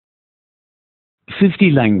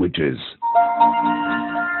50 languages.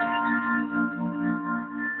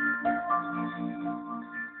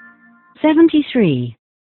 73.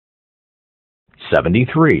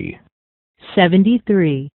 73.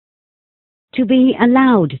 73. To be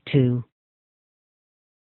allowed to.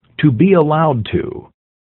 To be allowed to.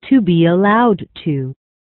 To be allowed to.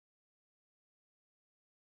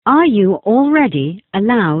 Are you already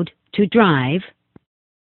allowed to drive?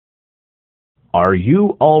 Are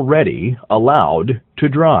you already allowed to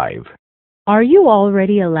drive? Are you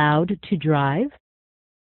already allowed to drive?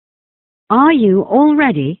 Are you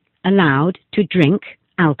already allowed to drink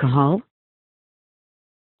alcohol?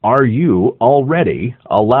 Are you already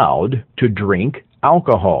allowed to drink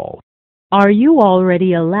alcohol? Are you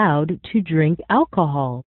already allowed to drink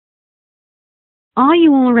alcohol? Are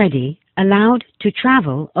you already allowed to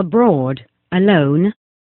travel abroad alone?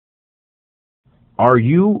 Are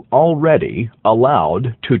you already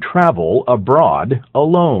allowed to travel abroad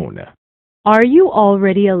alone? Are you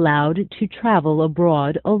already allowed to travel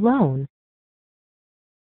abroad alone?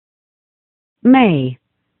 May.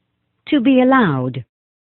 To be allowed.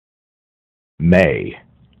 May.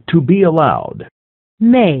 To be allowed.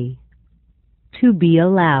 May. To be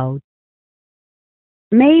allowed.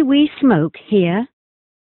 May we smoke here?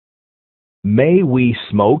 May we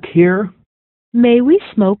smoke here? May we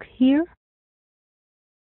smoke here?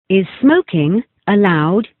 Is smoking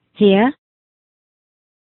allowed here?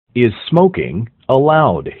 Is smoking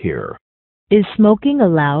allowed here? Is smoking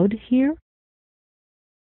allowed here?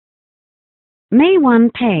 May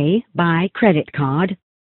one pay by credit card?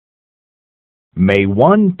 May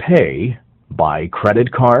one pay by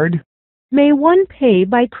credit card? May one pay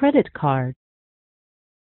by credit card?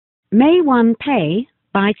 May one pay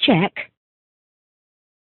by check?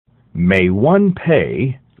 May one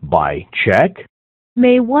pay by check?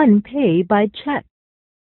 May one pay by check?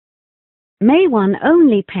 May one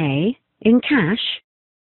only pay in cash?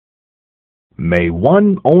 May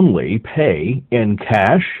one only pay in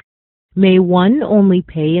cash? May one only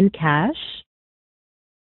pay in cash?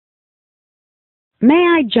 May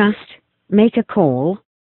I just make a call?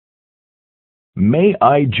 May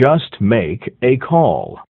I just make a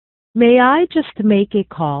call? May I just make a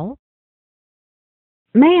call?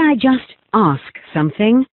 May I just ask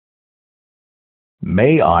something?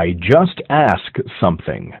 May I just ask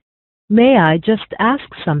something? May I just ask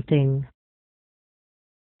something?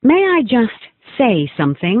 May I just say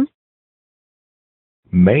something?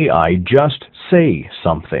 May I just say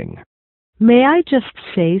something? May I just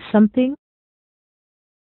say something?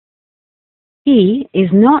 He is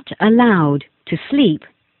not allowed to sleep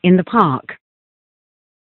in the park.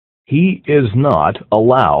 He is not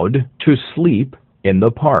allowed to sleep in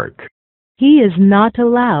the park. He is not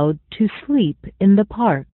allowed to sleep in the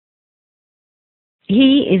park.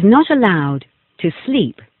 He is not allowed to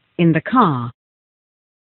sleep in the car.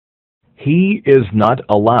 He is not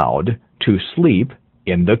allowed to sleep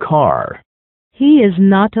in the car. He is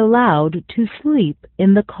not allowed to sleep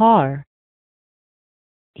in the car.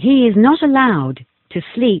 He is not allowed to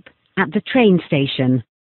sleep at the train station.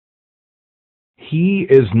 He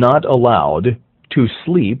is not allowed to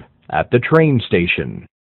sleep at the train station.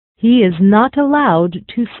 He is not allowed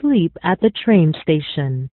to sleep at the train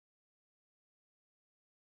station.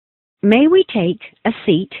 May we take a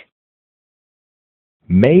seat?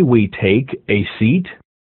 May we take a seat?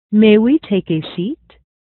 May we take a seat?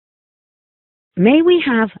 May we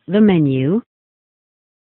have the menu?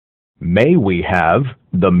 May we have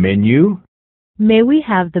the menu? May we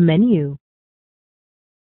have the menu?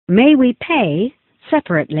 May we pay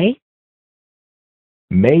separately?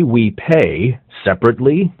 May we pay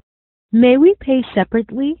separately? May we pay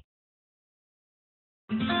separately?